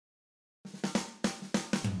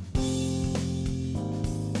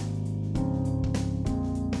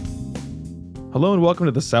Hello and welcome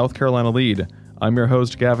to the South Carolina Lede. I'm your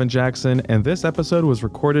host, Gavin Jackson, and this episode was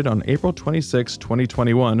recorded on April 26,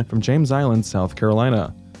 2021 from James Island, South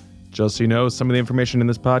Carolina. Just so you know, some of the information in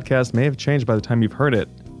this podcast may have changed by the time you've heard it.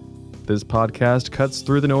 This podcast cuts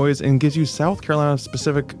through the noise and gives you South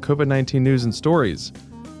Carolina-specific COVID-19 news and stories.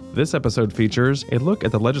 This episode features a look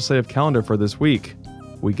at the legislative calendar for this week.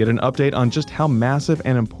 We get an update on just how massive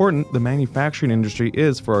and important the manufacturing industry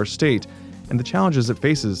is for our state and the challenges it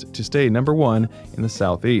faces to stay number one in the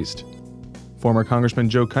Southeast. Former Congressman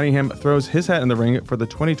Joe Cunningham throws his hat in the ring for the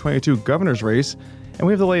 2022 governor's race, and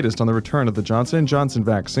we have the latest on the return of the Johnson & Johnson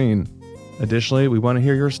vaccine. Additionally, we want to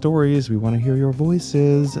hear your stories, we want to hear your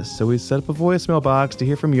voices, so we set up a voicemail box to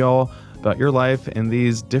hear from y'all about your life in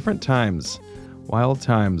these different times. Wild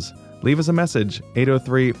times. Leave us a message,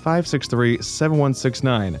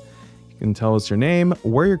 803-563-7169. You can tell us your name,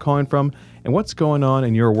 where you're calling from, and what's going on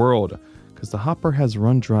in your world. Because the hopper has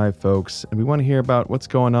run dry, folks, and we want to hear about what's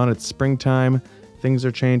going on. It's springtime, things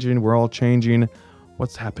are changing, we're all changing.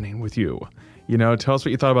 What's happening with you? You know, tell us what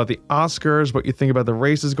you thought about the Oscars, what you think about the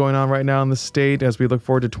races going on right now in the state as we look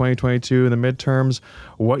forward to 2022 and the midterms,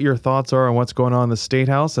 what your thoughts are on what's going on in the State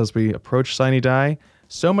House as we approach Sine Die.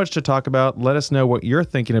 So much to talk about. Let us know what you're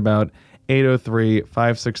thinking about,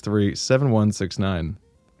 803-563-7169.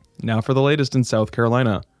 Now for the latest in South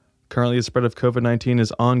Carolina. Currently, the spread of COVID-19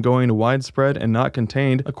 is ongoing, widespread, and not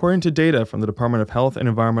contained, according to data from the Department of Health and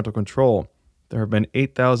Environmental Control. There have been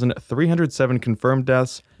 8,307 confirmed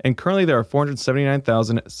deaths, and currently there are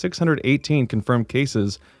 479,618 confirmed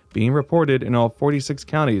cases being reported in all 46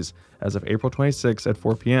 counties as of April 26 at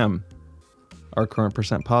 4 p.m. Our current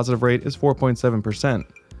percent positive rate is 4.7%.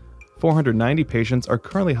 490 patients are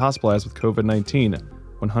currently hospitalized with COVID-19.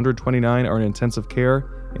 129 are in intensive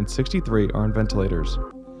care, and 63 are on ventilators.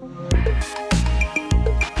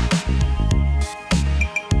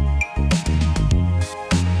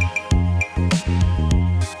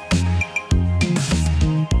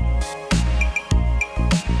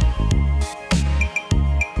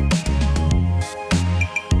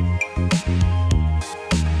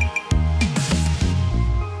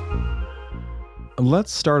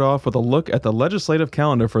 Let's start off with a look at the legislative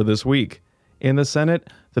calendar for this week. In the Senate,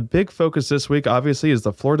 the big focus this week obviously is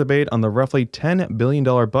the floor debate on the roughly $10 billion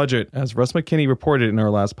budget, as Russ McKinney reported in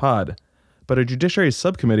our last pod. But a judiciary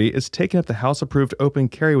subcommittee is taking up the House-approved open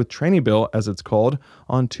carry with training bill, as it's called,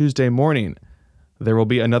 on Tuesday morning. There will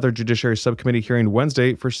be another judiciary subcommittee hearing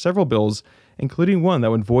Wednesday for several bills, including one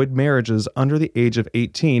that would void marriages under the age of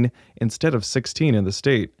 18 instead of 16 in the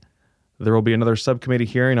state. There will be another subcommittee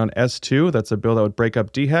hearing on S2, that's a bill that would break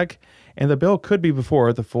up DHEC, and the bill could be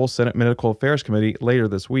before the full Senate Medical Affairs Committee later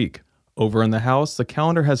this week. Over in the House, the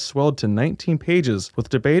calendar has swelled to 19 pages, with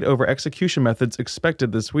debate over execution methods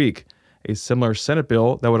expected this week. A similar Senate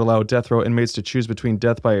bill that would allow death row inmates to choose between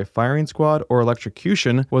death by a firing squad or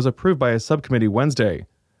electrocution was approved by a subcommittee Wednesday.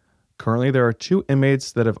 Currently, there are 2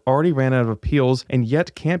 inmates that have already ran out of appeals and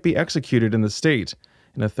yet can't be executed in the state,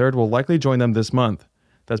 and a third will likely join them this month.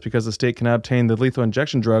 That's because the state cannot obtain the lethal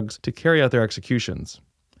injection drugs to carry out their executions.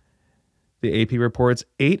 The AP reports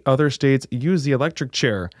 8 other states use the electric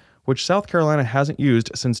chair, which South Carolina hasn't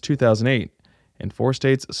used since 2008, and 4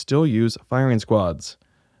 states still use firing squads.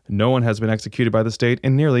 No one has been executed by the state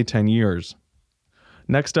in nearly 10 years.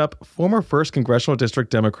 Next up, former 1st Congressional District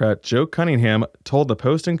Democrat Joe Cunningham told the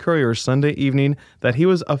Post and Courier Sunday evening that he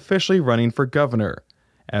was officially running for governor.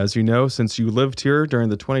 As you know, since you lived here during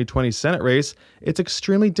the 2020 Senate race, it's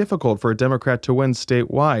extremely difficult for a Democrat to win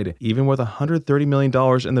statewide, even with $130 million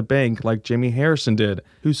in the bank like Jamie Harrison did,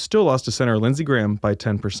 who still lost to Senator Lindsey Graham by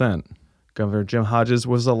 10%. Governor Jim Hodges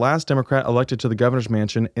was the last Democrat elected to the governor's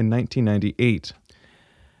mansion in 1998.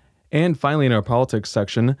 And finally, in our politics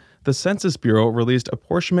section, the Census Bureau released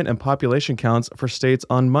apportionment and population counts for states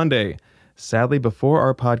on Monday, sadly before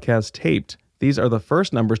our podcast taped. These are the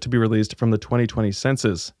first numbers to be released from the 2020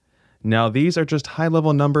 census. Now, these are just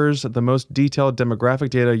high-level numbers. The most detailed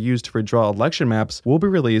demographic data used to redraw election maps will be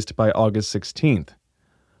released by August 16th.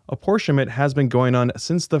 Apportionment has been going on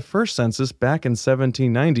since the first census back in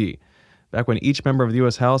 1790, back when each member of the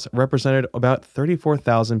U.S. House represented about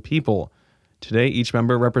 34,000 people. Today, each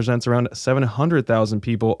member represents around 700,000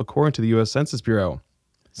 people, according to the U.S. Census Bureau.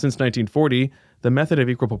 Since 1940, the method of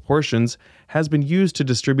equal proportions has been used to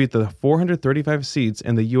distribute the 435 seats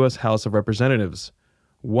in the U.S. House of Representatives.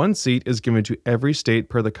 1 seat is given to every state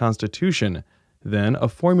per the Constitution. Then, a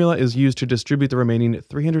formula is used to distribute the remaining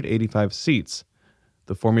 385 seats.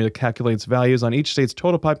 The formula calculates values on each state's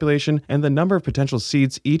total population and the number of potential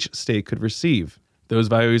seats each state could receive. Those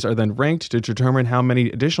values are then ranked to determine how many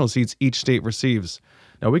additional seats each state receives.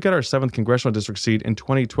 Now, we got our 7th congressional district seat in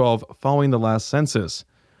 2012 following the last census.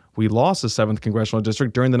 We lost the 7th congressional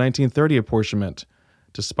district during the 1930 apportionment.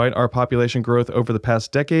 Despite our population growth over the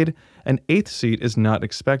past decade, an 8th seat is not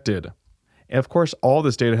expected. And of course, all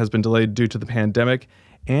this data has been delayed due to the pandemic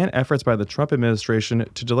and efforts by the Trump administration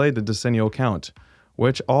to delay the decennial count,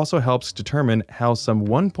 which also helps determine how some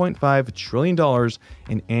 $1.5 trillion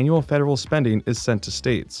in annual federal spending is sent to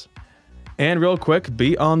states. And real quick,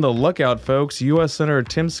 be on the lookout, folks. U.S. Senator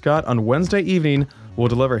Tim Scott on Wednesday evening will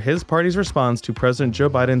deliver his party's response to President Joe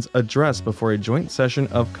Biden's address before a joint session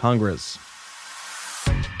of Congress.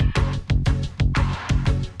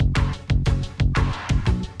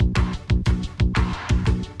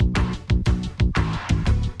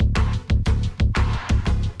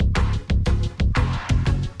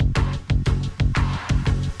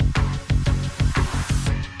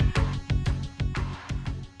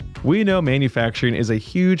 We know manufacturing is a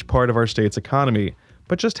huge part of our state's economy,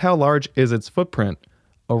 but just how large is its footprint?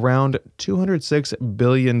 Around $206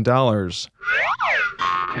 billion.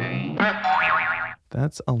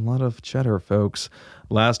 That's a lot of cheddar, folks.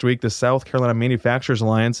 Last week, the South Carolina Manufacturers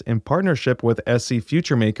Alliance, in partnership with SC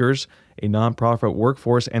Future Makers, a nonprofit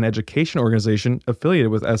workforce and education organization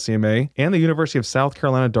affiliated with SCMA, and the University of South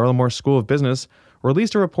Carolina Darla-Moore School of Business,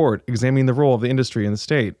 released a report examining the role of the industry in the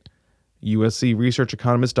state. USC research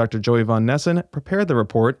economist Dr. Joey Von Nessen prepared the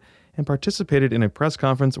report and participated in a press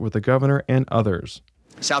conference with the governor and others.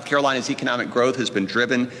 South Carolina's economic growth has been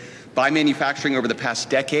driven by manufacturing over the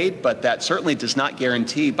past decade, but that certainly does not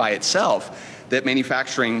guarantee by itself that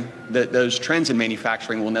those trends in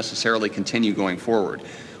manufacturing will necessarily continue going forward.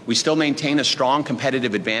 We still maintain a strong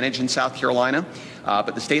competitive advantage in South Carolina,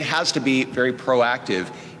 but the state has to be very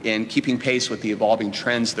proactive in keeping pace with the evolving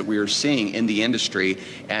trends that we are seeing in the industry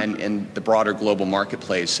and in the broader global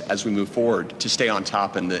marketplace as we move forward to stay on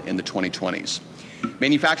top in the 2020s.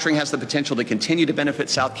 Manufacturing has the potential to continue to benefit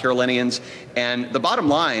South Carolinians, and the bottom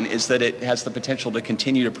line is that it has the potential to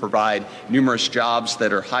continue to provide numerous jobs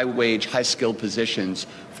that are high-wage, high-skilled positions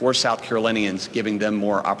for South Carolinians, giving them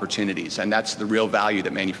more opportunities, and that's the real value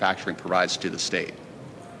that manufacturing provides to the state.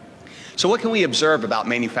 So what can we observe about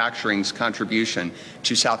manufacturing's contribution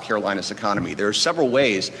to South Carolina's economy? There are several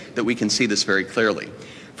ways that we can see this very clearly.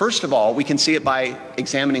 First of all, we can see it by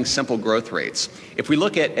examining simple growth rates. If we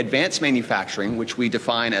look at advanced manufacturing, which we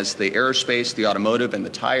define as the aerospace, the automotive, and the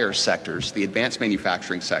tire sectors, the advanced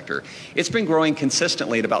manufacturing sector, it's been growing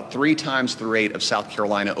consistently at about 3 times the rate of South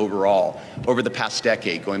Carolina overall over the past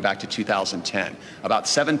decade, going back to 2010. About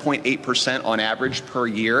 7.8% on average per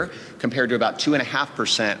year, compared to about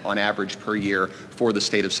 2.5% on average per year for the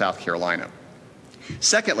state of South Carolina.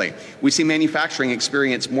 Secondly, we see manufacturing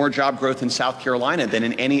experience more job growth in South Carolina than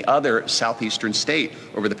in any other southeastern state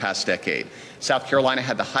over the past decade. South Carolina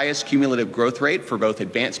had the highest cumulative growth rate for both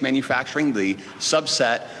advanced manufacturing, the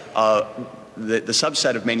subset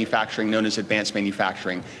of manufacturing known as advanced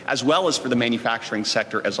manufacturing, as well as for the manufacturing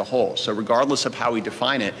sector as a whole. So regardless of how we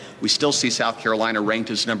define it, we still see South Carolina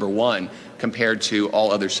ranked as number 1 compared to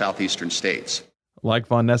all other southeastern states. Like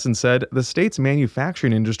Von Nessen said, the state's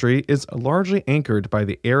manufacturing industry is largely anchored by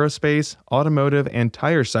the aerospace, automotive, and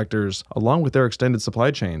tire sectors, along with their extended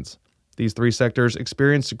supply chains. These 3 sectors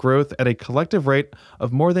experienced growth at a collective rate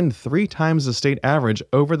of more than 3 times the state average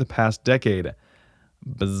over the past decade.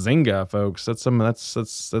 Bazinga, folks.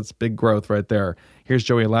 That's big growth right there. Here's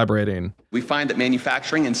Joey elaborating. We find that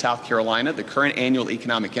manufacturing in South Carolina, the current annual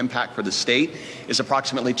economic impact for the state is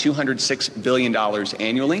approximately $206 billion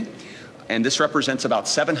annually. And this represents about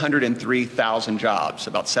 703,000 jobs,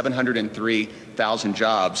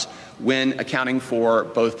 when accounting for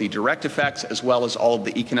both the direct effects as well as all of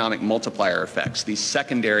the economic multiplier effects, these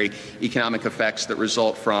secondary economic effects that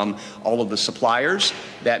result from all of the suppliers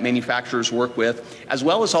that manufacturers work with, as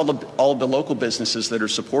well as all of the local businesses that are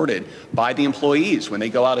supported by the employees when they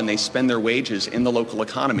go out and they spend their wages in the local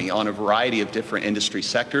economy on a variety of different industry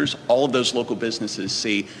sectors. All of those local businesses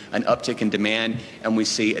see an uptick in demand, and we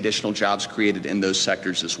see additional jobs created in those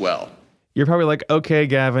sectors as well. You're probably like, okay,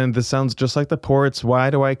 Gavin, this sounds just like the ports. Why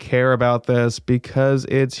do I care about this? Because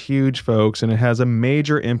it's huge, folks, and it has a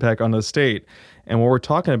major impact on the state. And what we're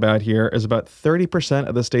talking about here is about 30%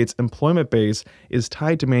 of the state's employment base is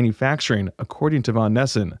tied to manufacturing, according to Von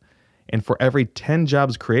Nessen. And for every 10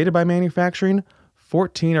 jobs created by manufacturing,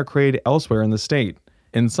 14 are created elsewhere in the state.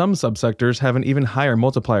 And some subsectors have an even higher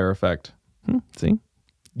multiplier effect. See?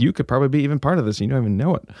 You could probably be even part of this, and you don't even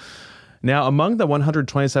know it. Now, among the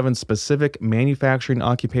 127 specific manufacturing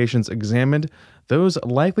occupations examined, those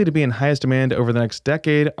likely to be in highest demand over the next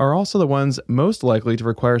decade are also the ones most likely to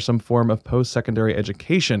require some form of post-secondary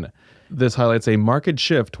education. This highlights a marked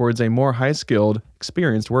shift towards a more high-skilled,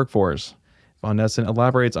 experienced workforce. Von Nessen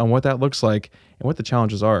elaborates on what that looks like and what the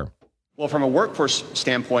challenges are. Well, from a workforce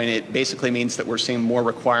standpoint, it basically means that we're seeing more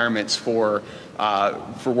requirements for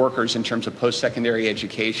workers in terms of post-secondary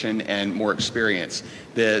education and more experience.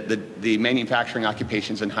 The manufacturing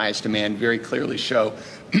occupations in highest demand very clearly show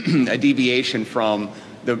a deviation from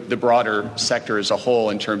the broader sector as a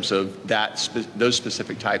whole in terms of those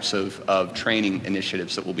specific types of training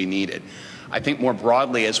initiatives that will be needed. I think more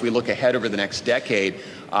broadly, as we look ahead over the next decade,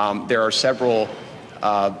 there are several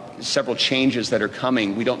changes that are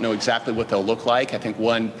coming. We don't know exactly what they'll look like. I think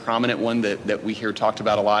one prominent one that we hear talked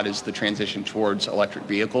about a lot is the transition towards electric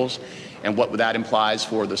vehicles and what that implies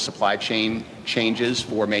for the supply chain changes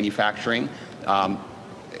for manufacturing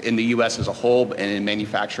in the U.S. as a whole and in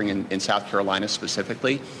manufacturing in South Carolina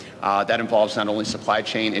specifically. That involves not only supply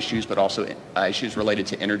chain issues, but also issues related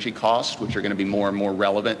to energy costs, which are going to be more and more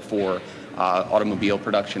relevant for automobile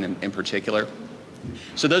production in particular.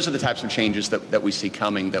 So those are the types of changes that we see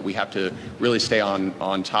coming that we have to really stay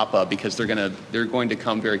on top of because they're going to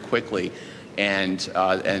come very quickly, and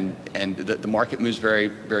the market moves very,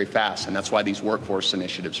 very fast, and that's why these workforce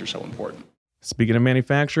initiatives are so important. Speaking of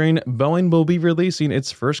manufacturing, Boeing will be releasing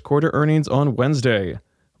its first quarter earnings on Wednesday.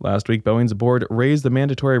 Last week, Boeing's board raised the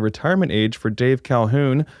mandatory retirement age for Dave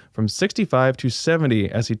Calhoun from 65 to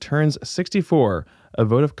 70 as he turns 64, a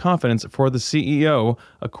vote of confidence for the CEO,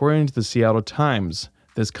 according to the Seattle Times.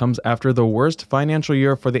 This comes after the worst financial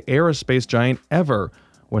year for the aerospace giant ever,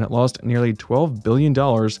 when it lost nearly $12 billion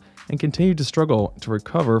and continued to struggle to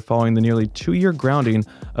recover following the nearly 2-year grounding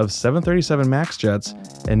of 737 MAX jets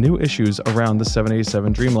and new issues around the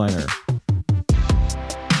 787 Dreamliner.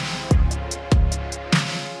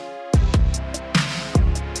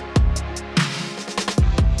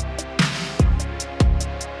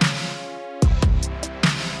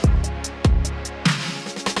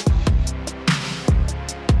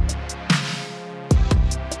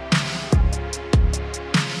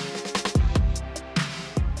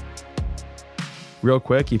 Real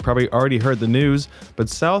quick, you probably already heard the news, but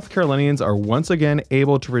South Carolinians are once again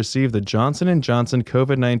able to receive the Johnson & Johnson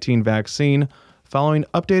COVID-19 vaccine following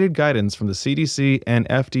updated guidance from the CDC and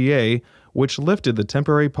FDA, which lifted the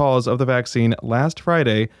temporary pause of the vaccine last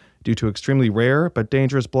Friday due to extremely rare but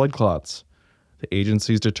dangerous blood clots. The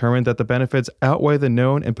agencies determined that the benefits outweigh the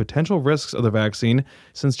known and potential risks of the vaccine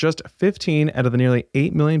since just 15 out of the nearly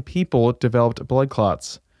 8 million people developed blood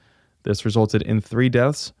clots. This resulted in 3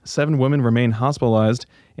 deaths, 7 women remain hospitalized,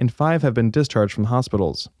 and 5 have been discharged from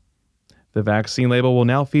hospitals. The vaccine label will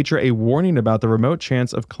now feature a warning about the remote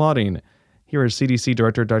chance of clotting. Here is CDC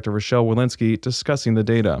Director Dr. Rochelle Walensky discussing the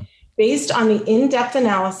data. Based on the in-depth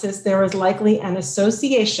analysis, there is likely an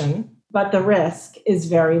association, but the risk is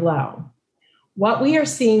very low. What we are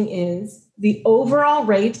seeing is the overall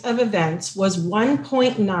rate of events was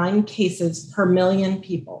 1.9 cases per million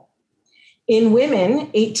people. In women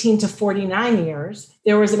 18 to 49 years,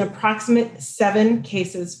 there was an approximate 7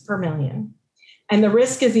 cases per million. And the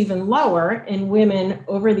risk is even lower in women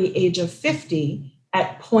over the age of 50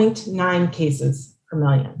 at 0.9 cases per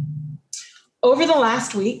million. Over the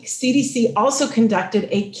last week, CDC also conducted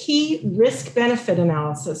a key risk-benefit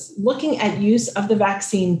analysis looking at use of the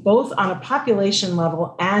vaccine both on a population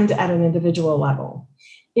level and at an individual level.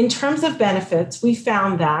 In terms of benefits, we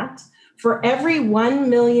found that for every 1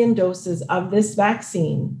 million doses of this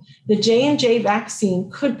vaccine, the J&J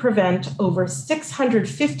vaccine could prevent over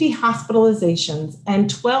 650 hospitalizations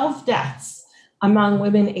and 12 deaths among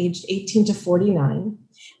women aged 18 to 49.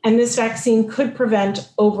 And this vaccine could prevent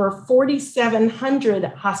over 4,700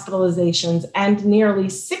 hospitalizations and nearly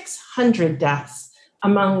 600 deaths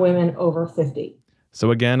among women over 50.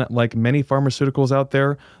 So again, like many pharmaceuticals out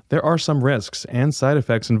there are some risks and side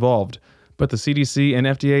effects involved. But the CDC and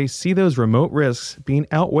FDA see those remote risks being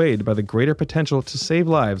outweighed by the greater potential to save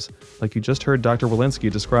lives, like you just heard Dr.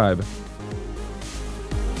 Walensky describe.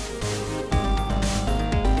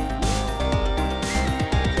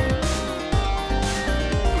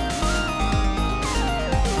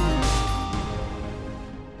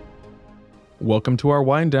 Welcome to our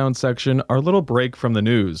wind down section, our little break from the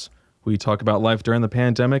news. We talk about life during the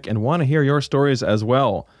pandemic and want to hear your stories as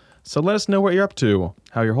well. So let us know what you're up to,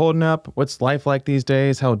 how you're holding up, what's life like these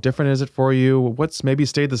days, how different is it for you, what's maybe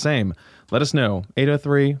stayed the same. Let us know,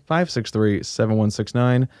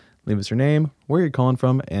 803-563-7169. Leave us your name, where you're calling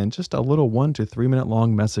from, and just a little 1 to 3 minute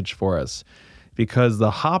long message for us. Because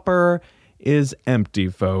the hopper is empty,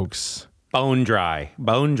 folks. Bone dry.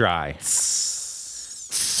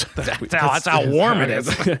 That's how warm it is.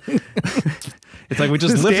 It's like we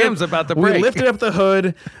just we lifted up the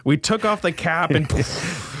hood, we took off the cap, and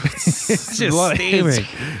It's just steaming.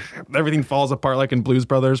 Everything falls apart like in Blues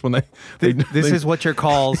Brothers when This is what your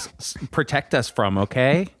calls protect us from,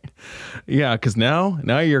 okay? Yeah, because now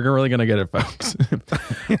you're really gonna get it, folks.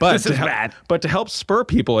 But this is bad. But to help spur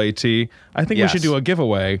people, AT, I think we should do a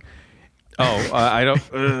giveaway. I don't.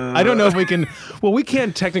 I don't know if we can. Well, we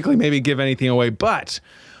can't technically maybe give anything away, but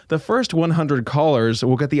the first 100 callers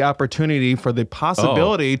will get the opportunity for the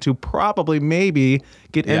possibility to probably maybe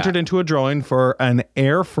get entered into a drawing for an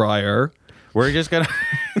air fryer. We're just going to...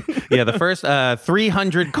 Yeah, the first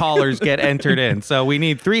 300 callers get entered in. So we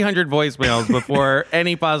need 300 voicemails before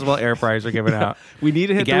any possible air fryers are given out. We need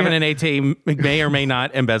to hit Gavin and AT may or may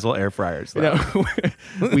not embezzle air fryers. No,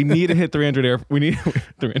 we need to hit 300 We need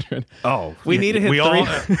 300. We need to hit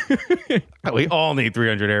we all need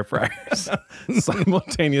 300 air fryers.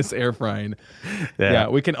 Simultaneous air frying. Yeah,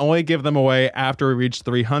 we can only give them away after we reach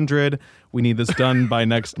 300. We need this done by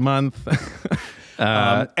next month.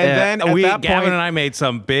 And then Gavin and I made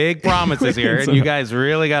some big promises here, and you guys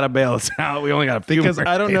really got to bail us out. We only got a few because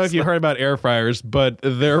I don't know if you heard about air fryers, but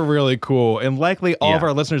they're really cool, and likely all of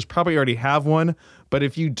our listeners probably already have one. But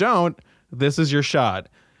if you don't, this is your shot.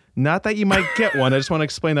 Not that you might get one. I just want to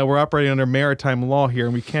explain that we're operating under maritime law here,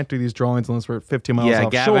 and we can't do these drawings unless we're at 50 miles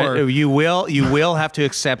offshore. Gavin, you will have to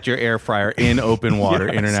accept your air fryer in open water,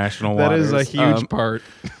 international waters. That is a huge part.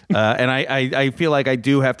 And I feel like I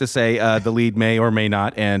do have to say the lead may or may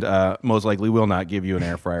not, and most likely will not give you an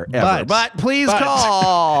air fryer ever. But please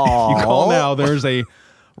call. You call now. There's a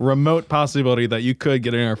remote possibility that you could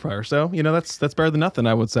get an air fryer. So, that's better than nothing,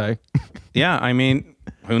 I would say. Yeah, I mean,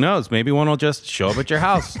 who knows? Maybe one will just show up at your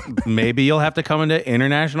house. Maybe you'll have to come into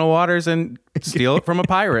international waters and steal it from a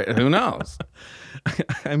pirate. Who knows?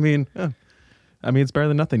 I mean, it's better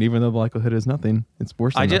than nothing, even though the likelihood is nothing. It's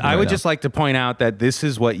worse than nothing. I would just like to point out that this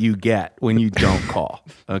is what you get when you don't call.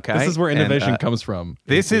 Okay? This is where innovation comes from.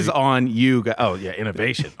 This is on you. Oh, yeah,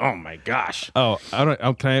 innovation. Oh, my gosh. Oh,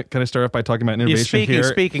 can I start off by talking about innovation here?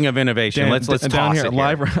 Speaking of innovation, let's down here, a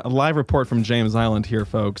live report from James Island here,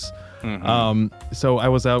 folks. Mm-hmm. So I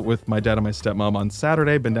was out with my dad and my stepmom on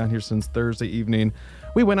Saturday. Been down here since Thursday evening.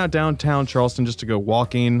 We went out downtown Charleston just to go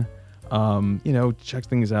walking. Check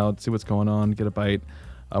things out, see what's going on, get a bite.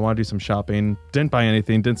 I want to do some shopping. Didn't buy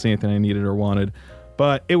anything, didn't see anything I needed or wanted.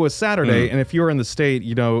 But it was Saturday, and if you were in the state,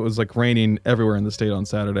 it was like raining everywhere in the state on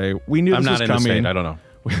Saturday. We knew this was coming. I'm not in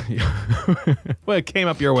the state, I don't know. Well, it came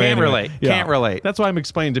up your way. Can't relate. That's why I'm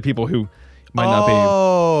explaining to people who might not be.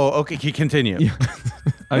 Oh, okay, continue. Yeah.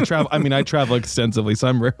 I travel extensively, so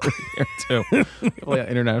I'm rarely here too.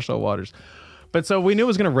 International waters. But so we knew it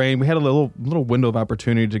was going to rain. We had a little window of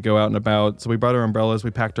opportunity to go out and about. So we brought our umbrellas. We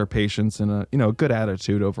packed our patience and a good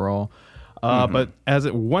attitude overall. But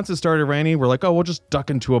once it started raining, we're like, we'll just duck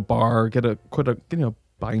into a bar, get a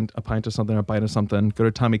pint of something, a bite of something. Go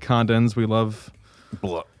to Tommy Condon's. We love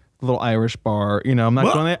a little Irish bar. I'm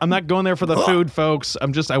not going there for the food, folks.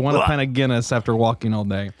 I want a pint of Guinness after walking all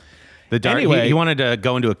day. Anyway, he wanted to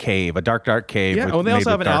go into a cave, a dark cave. Yeah. They also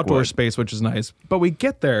have an outdoor space, which is nice. But we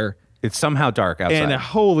get there. It's somehow dark outside. And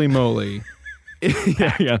holy moly.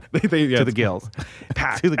 Yeah. To the gills.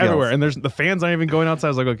 Packed everywhere. And the fans aren't even going outside. I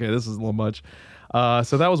was like, okay, this is a little much.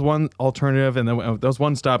 So that was one alternative. And then that was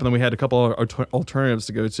one stop. And then we had a couple of alternatives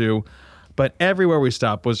to go to. But everywhere we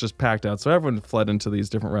stopped was just packed out. So everyone fled into these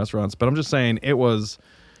different restaurants. But I'm just saying it was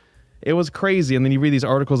crazy. And then you read these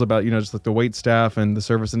articles about, just like the wait staff and the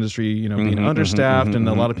service industry, being understaffed and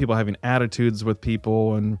a lot of people having attitudes with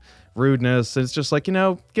people and rudeness. It's just like, give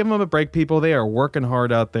them a break, people. They are working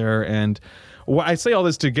hard out there. And I say all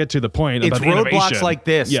this to get to the point about the innovation. It's roadblocks like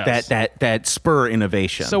this that spur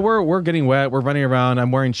innovation. So we're getting wet. We're running around.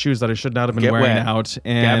 I'm wearing shoes that I should not have been wearing out.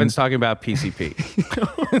 And Gavin's talking about PCP.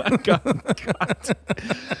 Oh my God.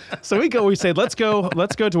 So we say, let's go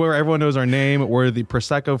to where everyone knows our name, where the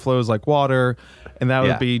Prosecco flows like water. And that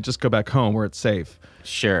would be just go back home where it's safe.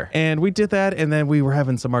 Sure. And we did that, and then we were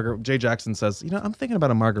having some margarita. Jay Jackson says, I'm thinking about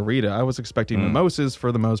a margarita. I was expecting mimosas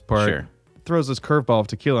for the most part. Sure. Throws this curveball of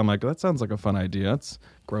tequila. I'm like, that sounds like a fun idea. It's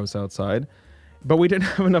gross outside. But we didn't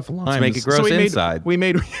have enough limes. Let's make it gross inside. We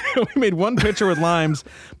made one pitcher with limes,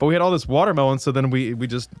 but we had all this watermelon, so then we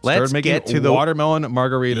just started making watermelon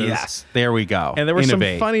margaritas. Yes, there we go. And there were some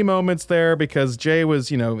funny moments there because Jay was,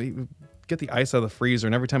 get the ice out of the freezer,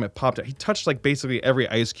 and every time it popped out, he touched like basically every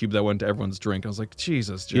ice cube that went to everyone's drink. I was like,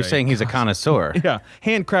 Jesus, Jay. You're saying he's a connoisseur. Yeah.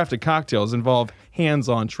 Handcrafted cocktails involve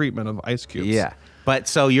hands-on treatment of ice cubes. Yeah. But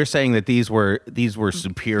so you're saying that these were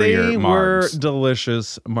superior They margs. were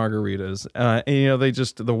delicious margaritas.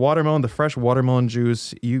 And, the fresh watermelon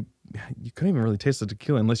juice, you couldn't even really taste the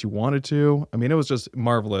tequila unless you wanted to. I mean, it was just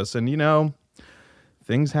marvelous. And,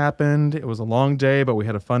 things happened. It was a long day, but we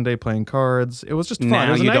had a fun day playing cards. It was just fun. Now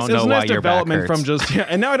it was you a nice, don't know why your back development hurts. from just,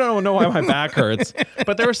 and now I don't know why my back hurts.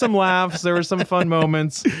 But there were some laughs. There were some fun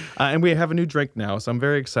moments. And we have a new drink now, so I'm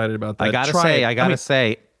very excited about that. I gotta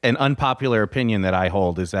say, an unpopular opinion that I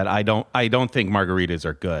hold is that I don't think margaritas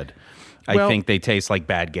are good. I think they taste like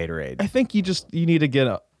bad Gatorade. I think you need to get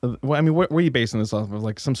what are you basing this off of?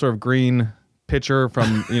 Like some sort of green pitcher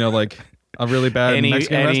from, like a really bad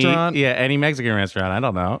Mexican restaurant? Yeah, any Mexican restaurant. I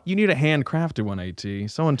don't know. You need a handcrafted one, AT.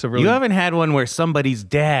 Someone to really... You haven't had one where somebody's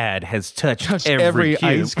dad has touched every cube.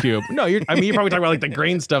 Ice cube. No, you're probably talking about like the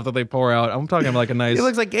green stuff that they pour out. I'm talking about like a nice... It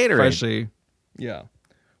looks like Gatorade. Freshy. Yeah.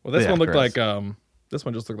 Well, this one looked gross. like... This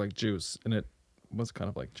one just looked like juice, and it was kind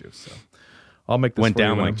of like juice, so... I'll make this went for you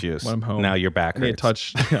down when like I'm, juice. When I'm home. Now your back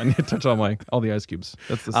hurts. I need to touch all the ice cubes.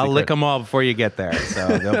 That's the secret. I'll lick them all before you get there, so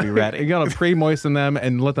they'll be ready. You gotta pre-moisten them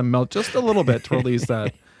and let them melt just a little bit to release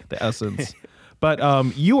the essence. But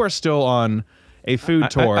you are still on a food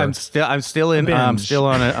tour. I'm still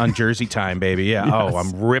on Jersey time, baby. Yeah. Yes. Oh,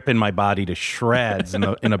 I'm ripping my body to shreds in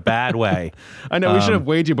a bad way. I know we should have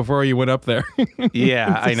weighed you before you went up there.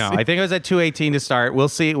 Yeah, I know. I think I was at 218 to start. We'll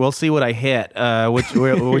see what I hit. Which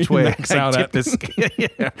way max out at this?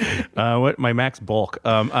 What my max bulk?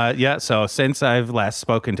 Yeah. So since I've last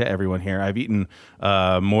spoken to everyone here, I've eaten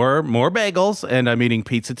more bagels, and I'm eating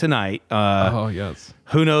pizza tonight. Oh yes.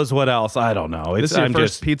 Who knows what else? I don't know. This is your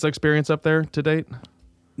first pizza experience up there to date?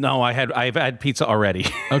 No, I've had pizza already.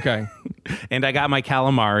 Okay. And I got my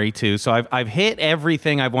calamari too. So I've hit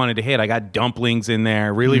everything I've wanted to hit. I got dumplings in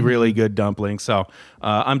there, really, really good dumplings. So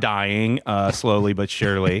I'm dying slowly but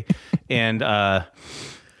surely. And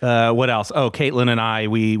what else? Oh, Caitlin and I,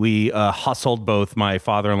 we hustled both my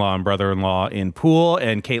father-in-law and brother-in-law in pool,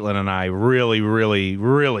 and Caitlin and I really, really,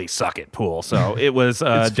 really suck at pool. So it was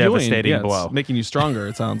a devastating blow. It's making you stronger,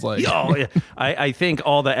 it sounds like. Oh, yeah. I think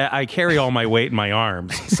I carry all my weight in my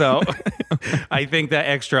arms. So I think that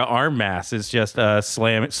extra arm mass is just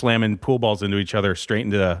slamming pool balls into each other straight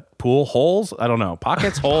into the pool holes. I don't know.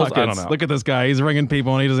 Pockets, holes. I don't know. Look at this guy. He's ringing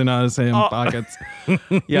people and he doesn't know how to say pockets.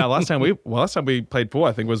 Yeah, last time we played pool,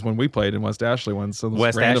 I think was when we played in West Ashley once. So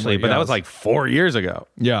West Ashley, but that was like 4 years ago.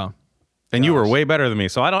 Yeah. And you were way better than me.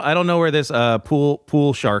 So I don't know where this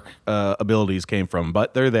pool shark abilities came from,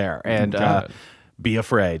 but they're there. And be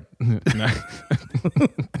afraid. You're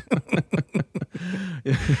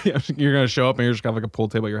going to show up and you're just got like a pool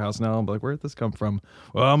table at your house now. I'm like, where did this come from?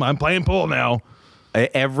 Well, I'm playing pool now.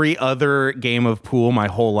 Every other game of pool my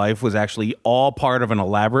whole life was actually all part of an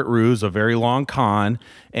elaborate ruse, a very long con.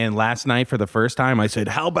 And last night, for the first time, I said,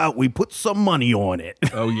 how about we put some money on it?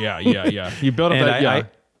 Oh, yeah. You built up that,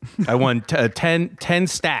 I won 10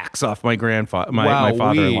 stacks off my grandfather, my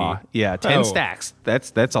father-in-law. Yeah, 10 stacks.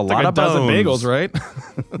 That's a lot like of bones. dozen bagels, right?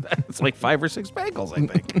 That's like 5 or 6 bagels, I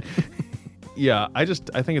think. Yeah, I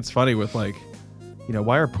think it's funny with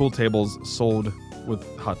why are pool tables sold with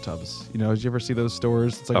hot tubs? Did you ever see those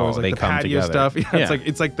stores? It's like always like they the come patio together. stuff. Yeah,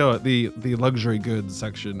 it's like the luxury goods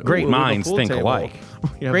section. Great minds think alike.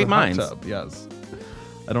 Great minds. Tub, yes.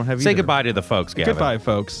 I don't have. Say either. Goodbye to the folks, Gavin. Goodbye,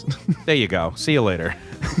 folks. There you go. See you later.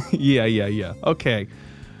 Yeah. Okay.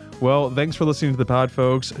 Well, thanks for listening to the pod,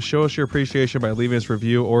 folks. Show us your appreciation by leaving us a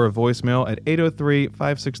review or a voicemail at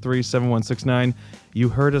 803-563-7169. You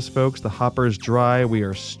heard us, folks. The hopper is dry. We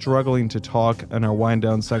are struggling to talk in our wind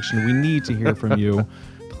down section. We need to hear from you.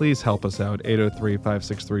 Please help us out,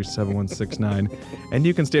 803-563-7169. And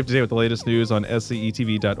you can stay up to date with the latest news on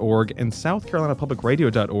scetv.org and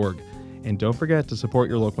southcarolinapublicradio.org. And don't forget to support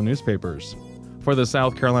your local newspapers. For the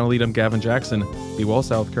South Carolina Lede, I'm Gavin Jackson. Be well,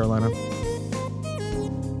 South Carolina.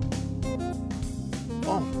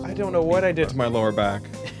 I don't know what I did to my lower back,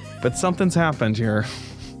 but something's happened here.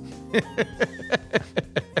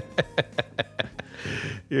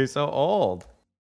 You're so old.